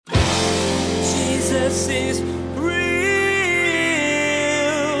Jesus is real.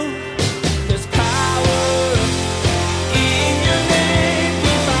 There's power in your name. We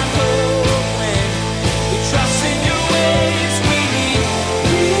find hope when we trust in your ways. We need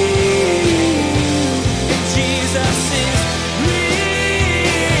you, and Jesus is real.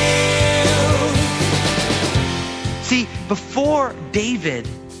 See, before David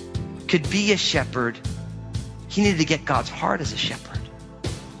could be a shepherd, he needed to get God's heart as a shepherd.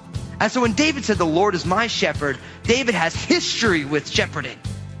 And so when David said, the Lord is my shepherd, David has history with shepherding.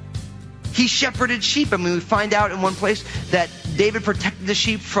 He shepherded sheep. I mean, we find out in one place that David protected the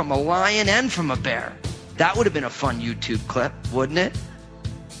sheep from a lion and from a bear. That would have been a fun YouTube clip, wouldn't it?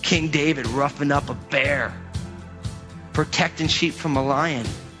 King David roughing up a bear, protecting sheep from a lion.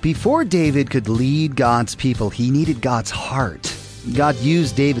 Before David could lead God's people, he needed God's heart. God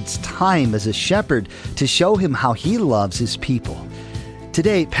used David's time as a shepherd to show him how he loves his people.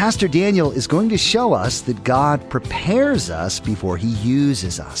 Today, Pastor Daniel is going to show us that God prepares us before he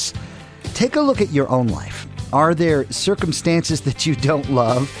uses us. Take a look at your own life. Are there circumstances that you don't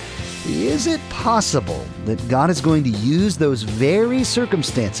love? Is it possible that God is going to use those very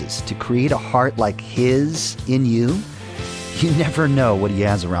circumstances to create a heart like his in you? You never know what he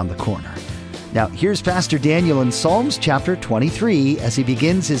has around the corner. Now, here's Pastor Daniel in Psalms chapter 23 as he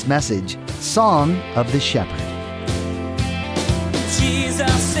begins his message, Song of the Shepherd.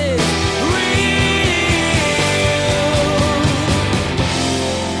 Jesus is real.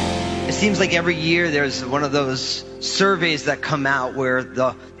 It seems like every year there's one of those surveys that come out where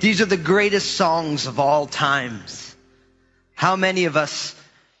these are the greatest songs of all times. How many of us,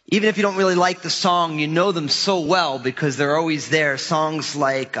 even if you don't really like the song, you know them so well because they're always there? Songs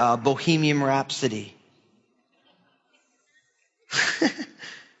like Bohemian Rhapsody.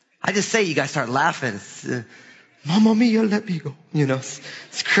 I just say, you guys start laughing. It's, Mamma Mia, let me go. You know,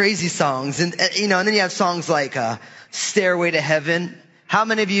 it's crazy songs. And then you have songs like Stairway to Heaven. How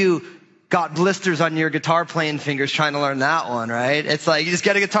many of you got blisters on your guitar playing fingers trying to learn that one, right? It's like you just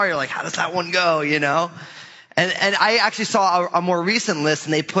get a guitar, you're like, how does that one go, you know? And I actually saw a more recent list,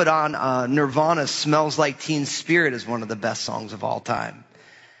 and they put on Nirvana's Smells Like Teen Spirit as one of the best songs of all time.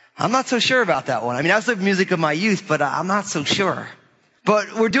 I'm not so sure about that one. I mean, that's the music of my youth, but I'm not so sure.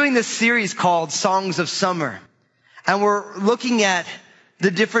 But we're doing this series called Songs of Summer. And we're looking at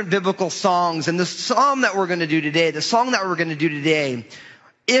the different biblical songs. And the song that we're going to do today,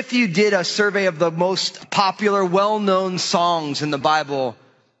 if you did a survey of the most popular, well-known songs in the Bible,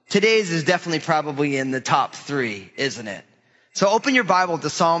 today's is definitely probably in the top 3, isn't it? So open your Bible to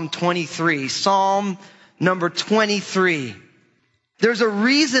Psalm 23. Psalm number 23. There's a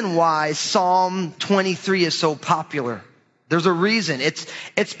reason why Psalm 23 is so popular. There's a reason. It's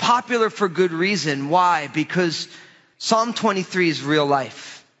popular for good reason. Why? Because Psalm 23 is real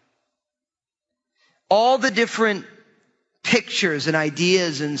life. All the different pictures and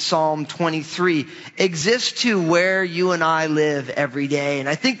ideas in Psalm 23 exist to where you and I live every day. And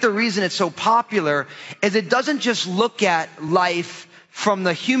I think the reason it's so popular is it doesn't just look at life from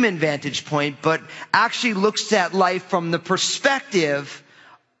the human vantage point, but actually looks at life from the perspective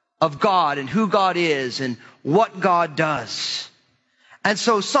of God and who God is and what God does. And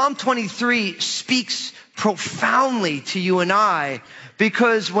so Psalm 23 speaks profoundly to you and I,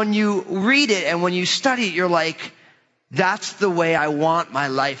 because when you read it and when you study it, you're like, that's the way I want my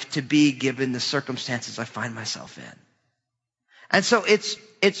life to be given the circumstances I find myself in. And so it's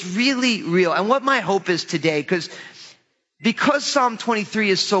really real. And what my hope is today, because Psalm 23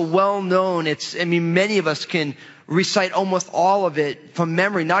 is so well known, many of us can recite almost all of it from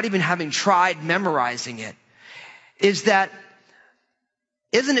memory, not even having tried memorizing it,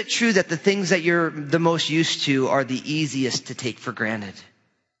 isn't it true that the things that you're the most used to are the easiest to take for granted?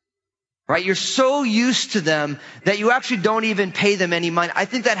 Right? You're so used to them that you actually don't even pay them any mind. I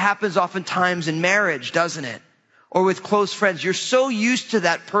think that happens oftentimes in marriage, doesn't it? Or with close friends. You're so used to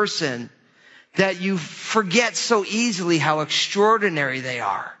that person that you forget so easily how extraordinary they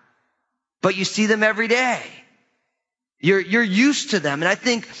are. But you see them every day. You're used to them. And I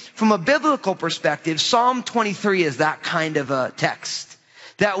think from a biblical perspective, Psalm 23 is that kind of a text.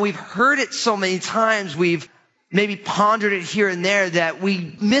 That we've heard it so many times, we've maybe pondered it here and there, that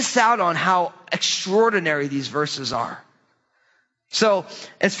we miss out on how extraordinary these verses are. So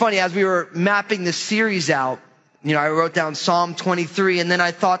it's funny, as we were mapping this series out, I wrote down Psalm 23, and then I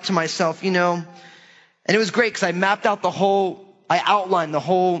thought to myself, and it was great because I outlined the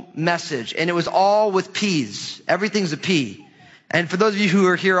whole message, and it was all with P's. Everything's a P. And for those of you who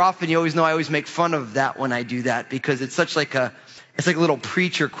are here often, you always know I always make fun of that when I do that, because it's such like a little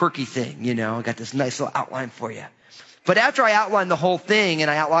preacher quirky thing, I got this nice little outline for you. But after I outlined the whole thing and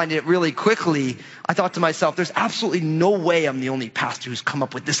I outlined it really quickly, I thought to myself, there's absolutely no way I'm the only pastor who's come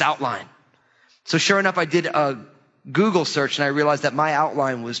up with this outline. So sure enough, I did a Google search and I realized that my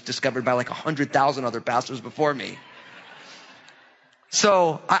outline was discovered by like 100,000 other pastors before me.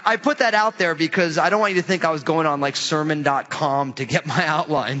 So I put that out there because I don't want you to think I was going on like sermon.com to get my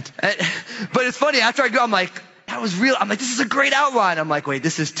outline. But it's funny, after I go, I'm like, that was real. I'm like, this is a great outline. I'm like, wait,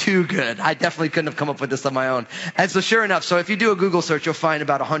 this is too good. I definitely couldn't have come up with this on my own. And so sure enough, so if you do a Google search, you'll find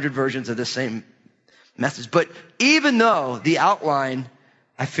about 100 versions of this same message. But even though the outline,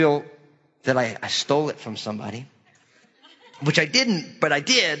 I feel that I stole it from somebody, which I didn't, but I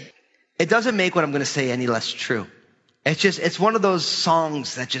did, it doesn't make what I'm going to say any less true. It's one of those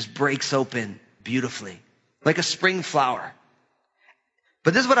songs that just breaks open beautifully, like a spring flower.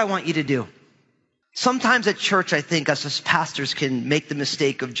 But this is what I want you to do. Sometimes at church, I think us as pastors can make the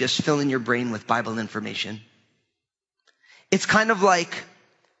mistake of just filling your brain with Bible information. It's kind of like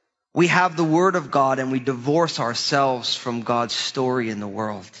we have the Word of God and we divorce ourselves from God's story in the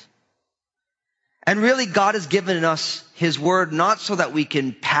world. And really, God has given us His Word not so that we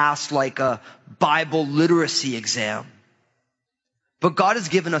can pass like a Bible literacy exam, but God has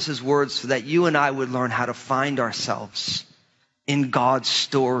given us His Word so that you and I would learn how to find ourselves in God's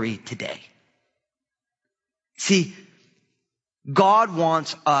story today. See, God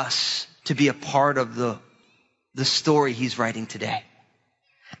wants us to be a part of the story He's writing today.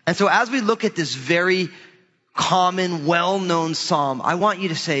 And so as we look at this very common, well-known psalm, I want you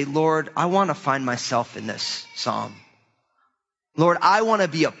to say, Lord, I want to find myself in this psalm. Lord, I want to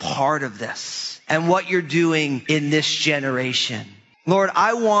be a part of this and what you're doing in this generation. Lord,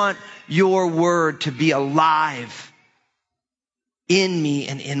 I want your word to be alive in me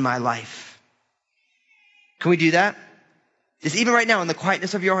and in my life. Can we do that? Just even right now in the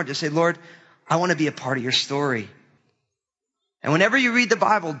quietness of your heart, just say, Lord, I want to be a part of your story. And whenever you read the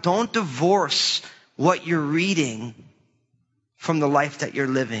Bible, don't divorce what you're reading from the life that you're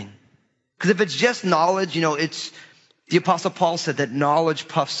living. Because if it's just knowledge, it's the Apostle Paul said that knowledge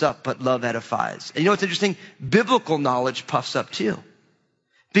puffs up, but love edifies. And you know what's interesting? Biblical knowledge puffs up too.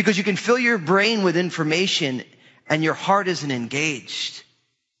 Because you can fill your brain with information and your heart isn't engaged.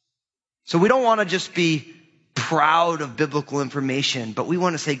 So we don't want to just be proud of biblical information, but we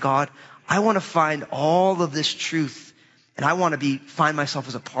want to say, God, I want to find all of this truth and I want to find myself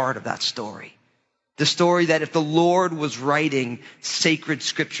as a part of that story. The story that if the Lord was writing sacred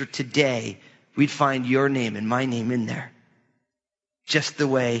scripture today, we'd find your name and my name in there. Just the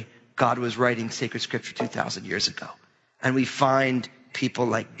way God was writing sacred scripture 2,000 years ago. And we find people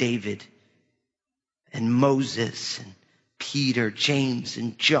like David and Moses and Peter, James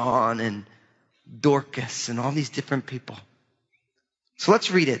and John and Dorcas and all these different people. So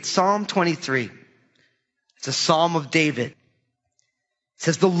let's read it. Psalm 23. It's a psalm of David. It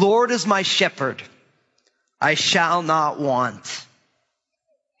says, the Lord is my shepherd. I shall not want.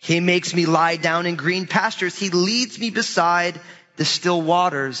 He makes me lie down in green pastures. He leads me beside the still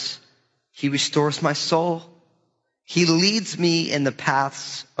waters. He restores my soul. He leads me in the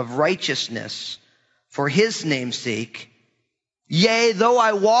paths of righteousness for his name's sake. Yea, though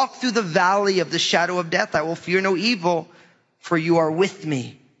I walk through the valley of the shadow of death, I will fear no evil, for you are with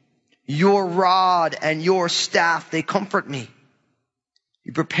me. Your rod and your staff, they comfort me.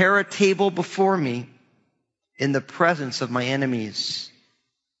 You prepare a table before me in the presence of my enemies.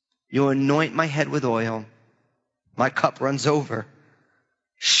 You anoint my head with oil. My cup runs over.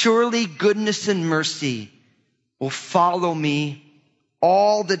 Surely goodness and mercy will follow me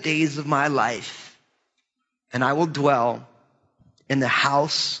all the days of my life, and I will dwell in the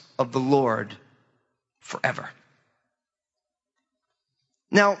house of the Lord forever.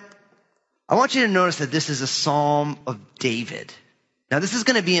 Now, I want you to notice that this is a psalm of David. Now, this is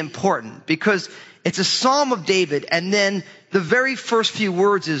going to be important because it's a psalm of David, and then the very first few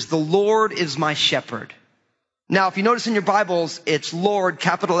words is, the Lord is my shepherd. Now, if you notice in your Bibles, it's Lord,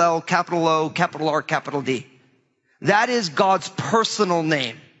 capital L, capital O, capital R, capital D. That is God's personal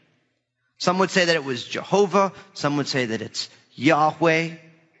name. Some would say that it was Jehovah. Some would say that it's Yahweh.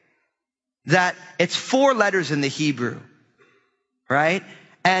 That it's 4 letters in the Hebrew, right?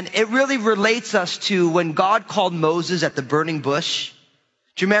 And it really relates us to when God called Moses at the burning bush.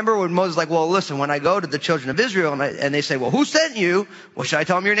 Do you remember when Moses was like, well, listen, when I go to the children of Israel and they say, well, who sent you? What should I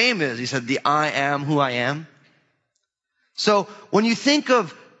tell them your name is? He said, the I am who I am. So when you think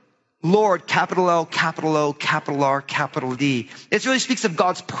of Lord, capital L, capital O, capital R, capital D, it really speaks of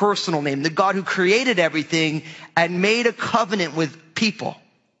God's personal name, the God who created everything and made a covenant with people.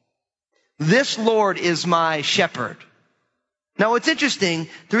 This Lord is my shepherd. Now, what's interesting,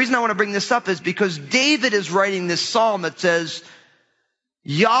 the reason I want to bring this up is because David is writing this psalm that says,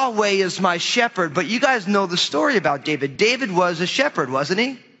 Yahweh is my shepherd. But you guys know the story about David. David was a shepherd, wasn't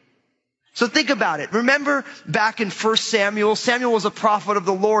he? So think about it. Remember back in 1 Samuel, Samuel was a prophet of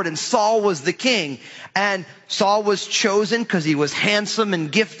the Lord and Saul was the king. And Saul was chosen because he was handsome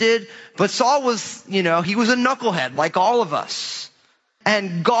and gifted. But Saul was, he was a knucklehead like all of us.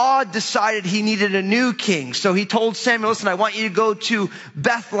 And God decided he needed a new king. So he told Samuel, listen, I want you to go to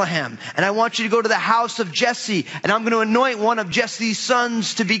Bethlehem. And I want you to go to the house of Jesse. And I'm going to anoint one of Jesse's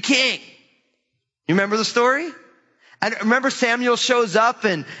sons to be king. You remember the story? And remember Samuel shows up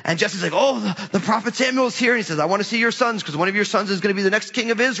and Jesse's like, oh, the prophet Samuel's here. And he says, I want to see your sons because one of your sons is going to be the next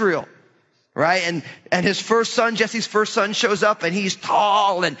king of Israel. Right? And his first son, Jesse's first son, shows up and he's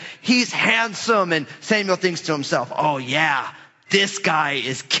tall and he's handsome. And Samuel thinks to himself, oh yeah, this guy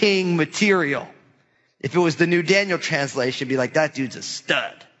is king material. If it was the New Daniel translation, it'd be like, that dude's a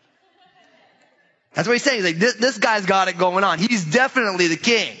stud. That's what he's saying. He's like, this guy's got it going on. He's definitely the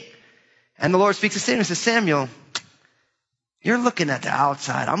king. And the Lord speaks to Samuel and says, Samuel, you're looking at the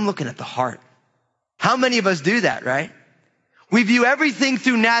outside. I'm looking at the heart. How many of us do that, right? We view everything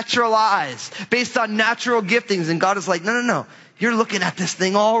through natural eyes, based on natural giftings. And God is like, no. You're looking at this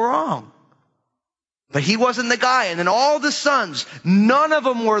thing all wrong. But he wasn't the guy. And then all the sons, none of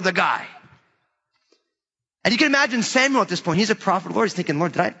them were the guy. And you can imagine Samuel at this point. He's a prophet of the Lord. He's thinking,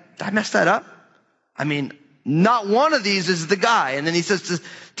 Lord, did I mess that up? I mean, not one of these is the guy. And then he says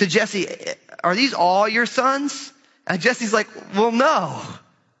to Jesse, are these all your sons? And Jesse's like, well, no.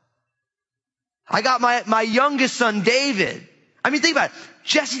 I got my youngest son, David. I mean, think about it.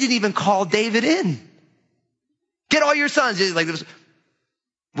 Jesse didn't even call David in. Get all your sons. He's like,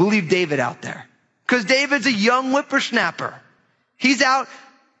 we'll leave David out there. Because David's a young whippersnapper. He's out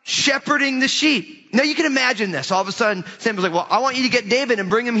shepherding the sheep. Now you can imagine this. All of a sudden, Samuel's like, well, I want you to get David and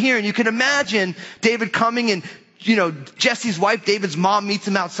bring him here. And you can imagine David coming and, Jesse's wife, David's mom, meets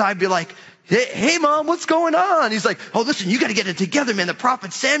him outside and be like, hey mom, what's going on? He's like, oh, listen, you got to get it together, man. The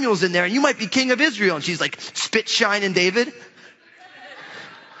prophet Samuel's in there and you might be king of Israel. And she's like, spit shining David.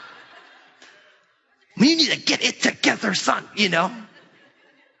 You need to get it together, son,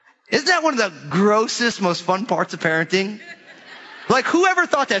 Isn't that one of the grossest, most fun parts of parenting? Like, whoever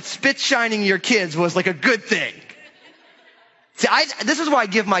thought that spit shining your kids was like a good thing? See, this is why I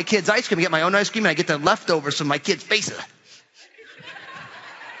give my kids ice cream. I get my own ice cream and I get the leftovers from my kids' faces.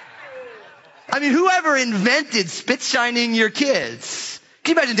 I mean, whoever invented spit shining your kids?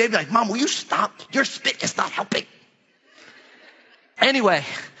 Can you imagine David like, Mom, will you stop? Your spit is not helping. Anyway,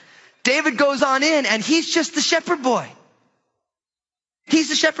 David goes on in and he's just the shepherd boy. He's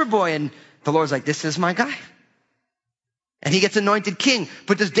the shepherd boy. And the Lord's like, this is my guy. And he gets anointed king.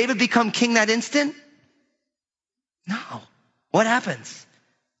 But does David become king that instant? No. What happens?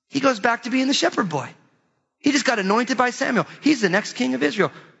 He goes back to being the shepherd boy. He just got anointed by Samuel. He's the next king of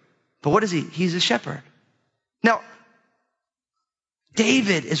Israel. But what is he? He's a shepherd. Now,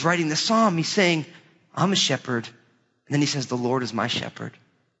 David is writing the psalm. He's saying, I'm a shepherd. And then he says, the Lord is my shepherd.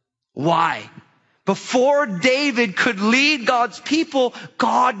 Why? Before David could lead God's people,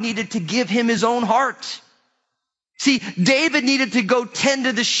 God needed to give him his own heart. See, David needed to go tend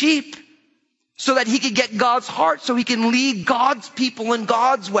to the sheep so that he could get God's heart, so he can lead God's people in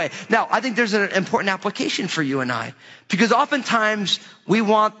God's way. Now, I think there's an important application for you and I, because oftentimes we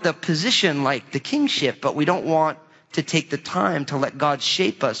want the position like the kingship, but we don't want to take the time to let God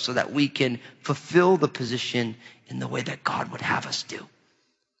shape us so that we can fulfill the position in the way that God would have us do.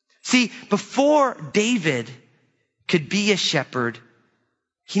 See, before David could be a shepherd,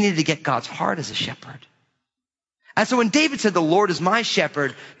 he needed to get God's heart as a shepherd. And so when David said, the Lord is my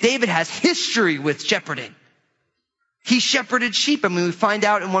shepherd, David has history with shepherding. He shepherded sheep. I mean, we find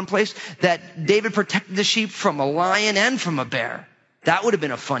out in one place that David protected the sheep from a lion and from a bear. That would have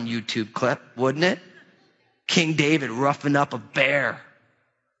been a fun YouTube clip, wouldn't it? King David roughing up a bear,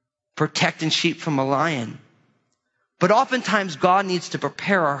 protecting sheep from a lion. But oftentimes God needs to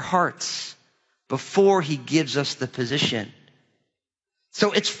prepare our hearts before he gives us the position.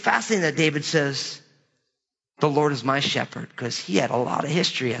 So it's fascinating that David says, the Lord is my shepherd, because he had a lot of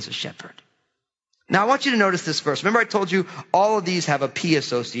history as a shepherd. Now I want you to notice this verse. Remember I told you all of these have a P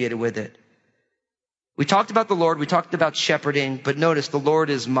associated with it. We talked about the Lord, we talked about shepherding, but notice the Lord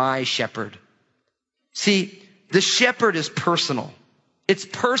is my shepherd. See, the shepherd is personal. It's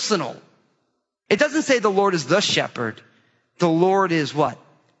personal. It doesn't say the Lord is the shepherd. The Lord is what?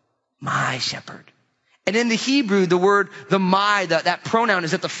 My shepherd. And in the Hebrew, the word, the my, that pronoun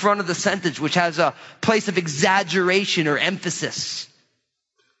is at the front of the sentence, which has a place of exaggeration or emphasis.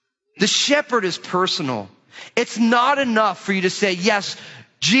 The shepherd is personal. It's not enough for you to say, yes,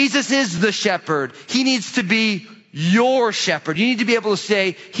 Jesus is the shepherd. He needs to be your shepherd. You need to be able to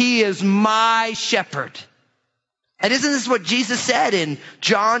say, he is my shepherd. And isn't this what Jesus said in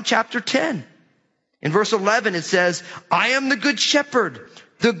John chapter 10? In verse 11, it says, I am the good shepherd.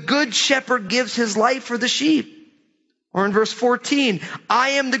 The good shepherd gives his life for the sheep. Or in verse 14, I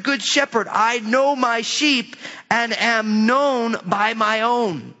am the good shepherd. I know my sheep and am known by my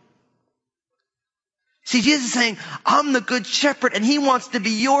own. See, Jesus is saying, I'm the good shepherd, and he wants to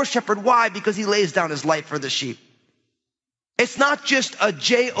be your shepherd. Why? Because he lays down his life for the sheep. It's not just a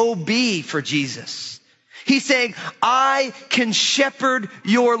job for Jesus. He's saying, I can shepherd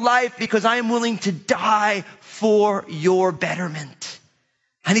your life because I am willing to die for your betterment.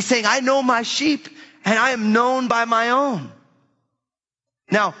 And he's saying, I know my sheep and I am known by my own.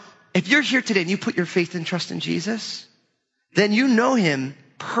 Now, if you're here today and you put your faith and trust in Jesus, then you know him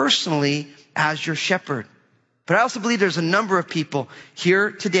personally as your shepherd. But I also believe there's a number of people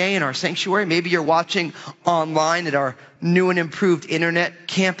here today in our sanctuary. Maybe you're watching online at our new and improved internet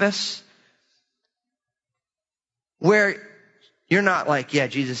campus, where you're not like, yeah,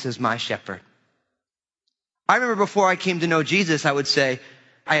 Jesus is my shepherd. I remember before I came to know Jesus, I would say,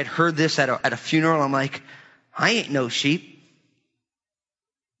 I had heard this at a funeral. I'm like, I ain't no sheep.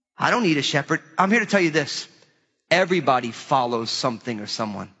 I don't need a shepherd. I'm here to tell you this. Everybody follows something or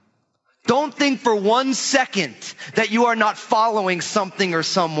someone. Don't think for 1 second that you are not following something or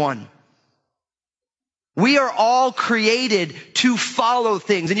someone. We are all created to follow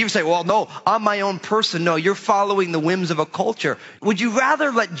things. And you say, well, no, I'm my own person. No, you're following the whims of a culture. Would you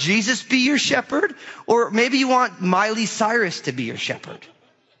rather let Jesus be your shepherd? Or maybe you want Miley Cyrus to be your shepherd?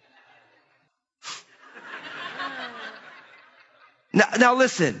 Now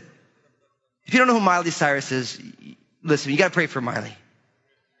listen, if you don't know who Miley Cyrus is, listen, you got to pray for Miley.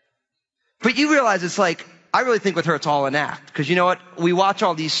 But you realize it's like, I really think with her it's all an act. Because you know what? We watch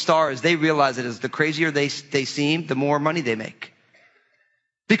all these stars, they realize that as the crazier they seem, the more money they make.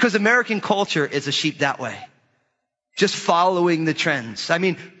 Because American culture is a sheep that way. Just following the trends. I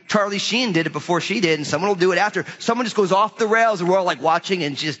mean, Charlie Sheen did it before she did, and someone will do it after. Someone just goes off the rails, and we're all like watching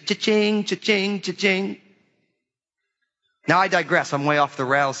and just cha-ching, cha-ching, cha-ching. Now I digress. I'm way off the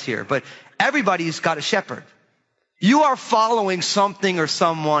rails here. But everybody's got a shepherd. You are following something or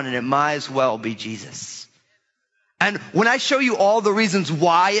someone, and it might as well be Jesus. And when I show you all the reasons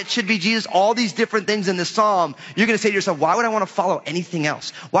why it should be Jesus, all these different things in the psalm, you're going to say to yourself, why would I want to follow anything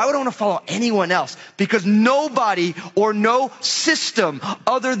else? Why would I want to follow anyone else? Because nobody or no system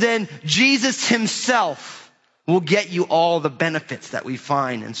other than Jesus himself will get you all the benefits that we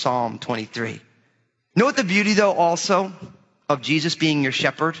find in Psalm 23. You know what the beauty, though, also of Jesus being your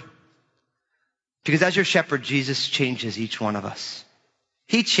shepherd? Because as your shepherd, Jesus changes each one of us.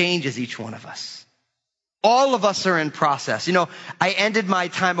 He changes each one of us. All of us are in process. You know, I ended my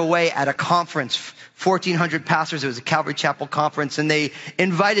time away at a conference, 1,400 pastors. It was a Calvary Chapel conference, and they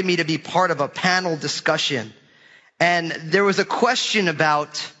invited me to be part of a panel discussion. And there was a question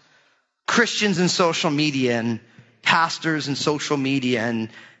about Christians and social media and pastors and social media. And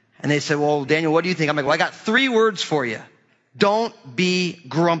they said, well, Daniel, what do you think? I'm like, well, I got 3 words for you. Don't be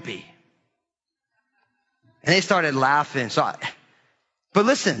grumpy. And they started laughing. But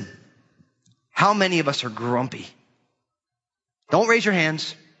listen, how many of us are grumpy? Don't raise your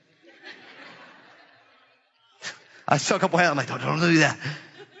hands. I saw a couple hands. I'm like, don't do that.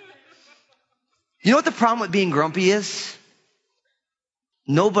 You know what the problem with being grumpy is?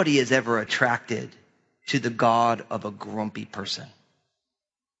 Nobody is ever attracted to the God of a grumpy person.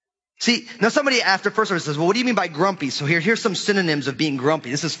 See, now somebody after first service says, well, what do you mean by grumpy? So here's some synonyms of being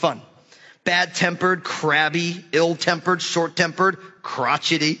grumpy. This is fun. Bad-tempered, crabby, ill-tempered, short-tempered,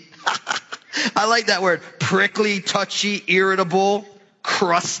 crotchety. I like that word. Prickly, touchy, irritable,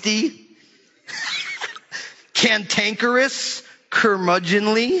 crusty, cantankerous,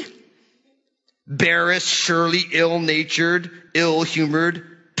 curmudgeonly, bearish, surely ill-natured, ill-humored,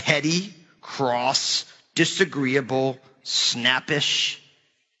 petty, cross, disagreeable, snappish.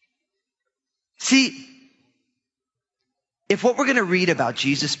 See, if what we're going to read about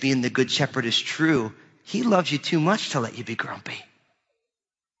Jesus being the good shepherd is true, he loves you too much to let you be grumpy.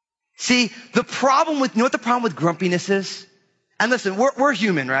 See, you know what the problem with grumpiness is? And listen, we're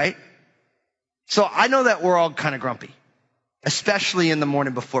human, right? So I know that we're all kind of grumpy, especially in the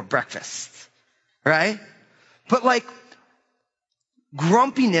morning before breakfast, right? But like,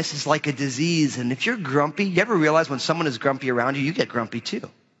 grumpiness is like a disease. And if you're grumpy, you ever realize when someone is grumpy around you, you get grumpy too.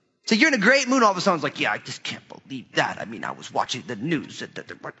 So you're in a great mood, all of a sudden it's like, yeah, I just can't believe that. I mean, I was watching the news.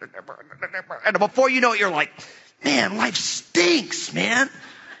 And before you know it, you're like, man, life stinks, man.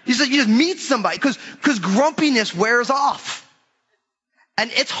 You just meet somebody because grumpiness wears off.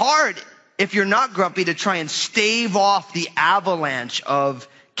 And it's hard if you're not grumpy to try and stave off the avalanche of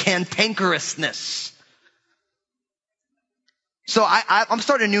cantankerousness. So I'm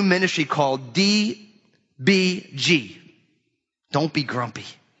starting a new ministry called DBG. Don't be grumpy.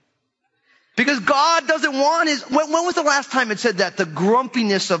 Because God doesn't want when was the last time it said that the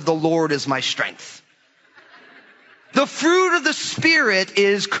grumpiness of the Lord is my strength? The fruit of the Spirit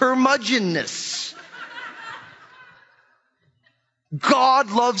is curmudgeonness.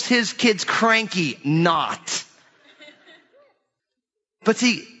 God loves his kids cranky, not. But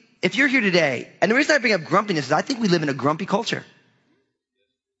see, if you're here today, and the reason I bring up grumpiness is I think we live in a grumpy culture.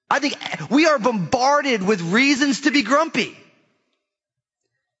 I think we are bombarded with reasons to be grumpy.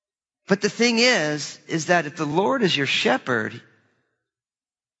 But the thing is that if the Lord is your shepherd,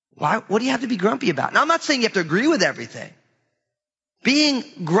 what do you have to be grumpy about? Now, I'm not saying you have to agree with everything. Being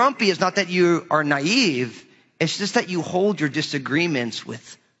grumpy is not that you are naive. It's just that you hold your disagreements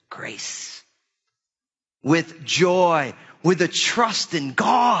with grace, with joy, with a trust in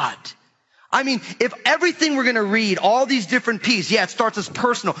God. I mean, if everything we're going to read, all these different pieces, it starts as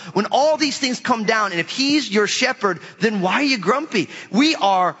personal. When all these things come down, and if he's your shepherd, then why are you grumpy? We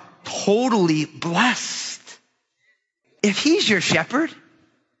are totally blessed. If he's your shepherd,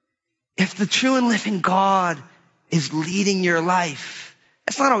 if the true and living God is leading your life,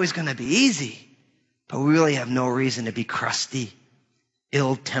 it's not always going to be easy, but we really have no reason to be crusty,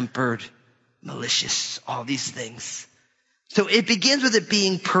 ill-tempered, malicious, all these things. So it begins with it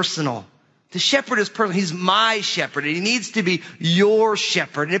being personal. The shepherd is personal. He's my shepherd, and he needs to be your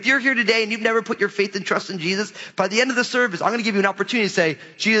shepherd. And if you're here today and you've never put your faith and trust in Jesus, by the end of the service, I'm going to give you an opportunity to say,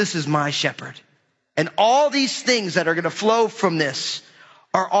 Jesus is my shepherd. And all these things that are going to flow from this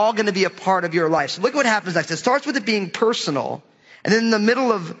are all going to be a part of your life. So look what happens next. It starts with it being personal. And then in the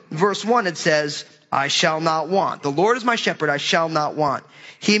middle of verse 1, it says, I shall not want. The Lord is my shepherd, I shall not want.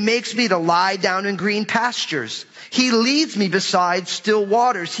 He makes me to lie down in green pastures. He leads me beside still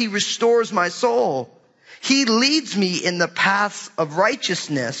waters. He restores my soul. He leads me in the paths of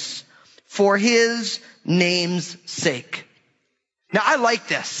righteousness for his name's sake. Now, I like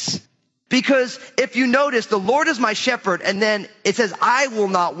this because if you notice, the Lord is my shepherd, and then it says, I will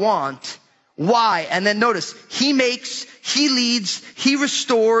not want. Why? And then notice, he makes, he leads, he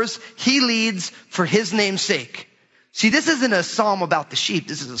restores, he leads for his name's sake. See, this isn't a psalm about the sheep.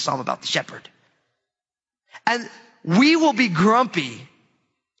 This is a psalm about the shepherd. And we will be grumpy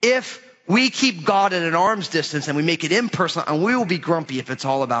if we keep God at an arm's distance and we make it impersonal, and we will be grumpy if it's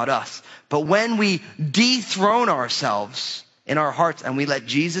all about us. But when we dethrone ourselves in our hearts and we let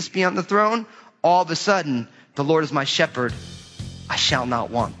Jesus be on the throne, all of a sudden, the Lord is my shepherd, I shall not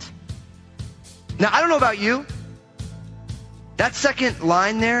want. Now, I don't know about you. That second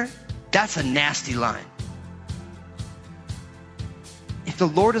line there, that's a nasty line. If the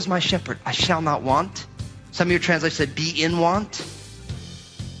Lord is my shepherd, I shall not want. Some of your translations said be in want.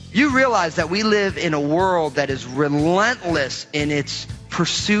 You realize that we live in a world that is relentless in its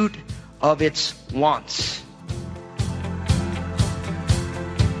pursuit of its wants.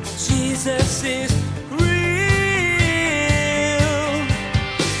 Jesus is real.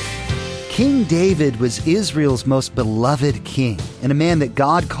 King David was Israel's most beloved king, and a man that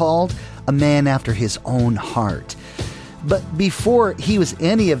God called a man after his own heart. But before he was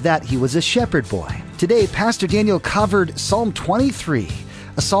any of that, he was a shepherd boy. Today, Pastor Daniel covered Psalm 23,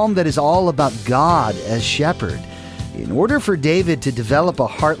 a psalm that is all about God as shepherd. In order for David to develop a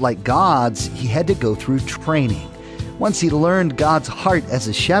heart like God's, he had to go through training. Once he learned God's heart as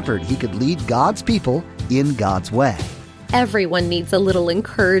a shepherd, he could lead God's people in God's way. Everyone needs a little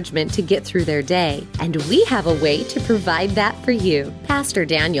encouragement to get through their day, and we have a way to provide that for you. Pastor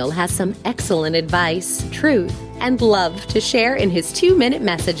Daniel has some excellent advice, truth, and love to share in his 2-minute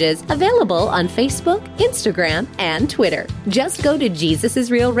messages available on Facebook, Instagram, and Twitter. Just go to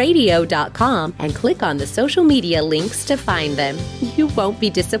JesusIsRealRadio.com and click on the social media links to find them. You won't be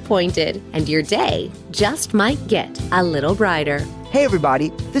disappointed, and your day just might get a little brighter. Hey everybody,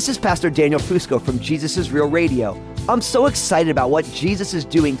 this is Pastor Daniel Fusco from Jesus is Real Radio. I'm so excited about what Jesus is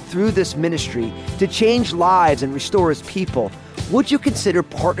doing through this ministry to change lives and restore his people. Would you consider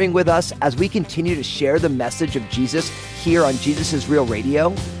partnering with us as we continue to share the message of Jesus here on Jesus is Real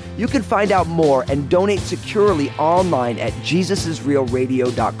Radio? You can find out more and donate securely online at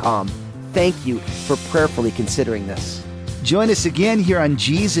JesusIsRealRadio.com. Thank you for prayerfully considering this. Join us again here on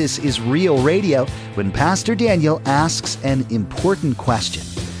Jesus is Real Radio when Pastor Daniel asks an important question.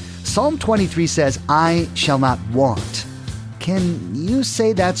 Psalm 23 says, I shall not want. Can you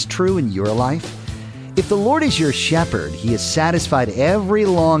say that's true in your life? If the Lord is your shepherd, He has satisfied every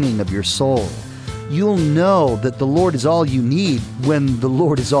longing of your soul. You'll know that the Lord is all you need when the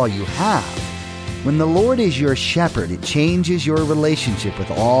Lord is all you have. When the Lord is your shepherd, it changes your relationship with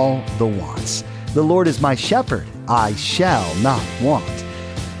all the wants. The Lord is my shepherd, I shall not want.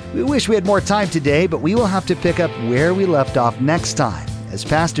 We wish we had more time today, but we will have to pick up where we left off next time, as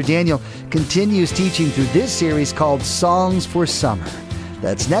Pastor Daniel continues teaching through this series called Songs for Summer.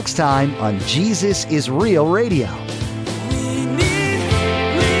 That's next time on Jesus is Real Radio.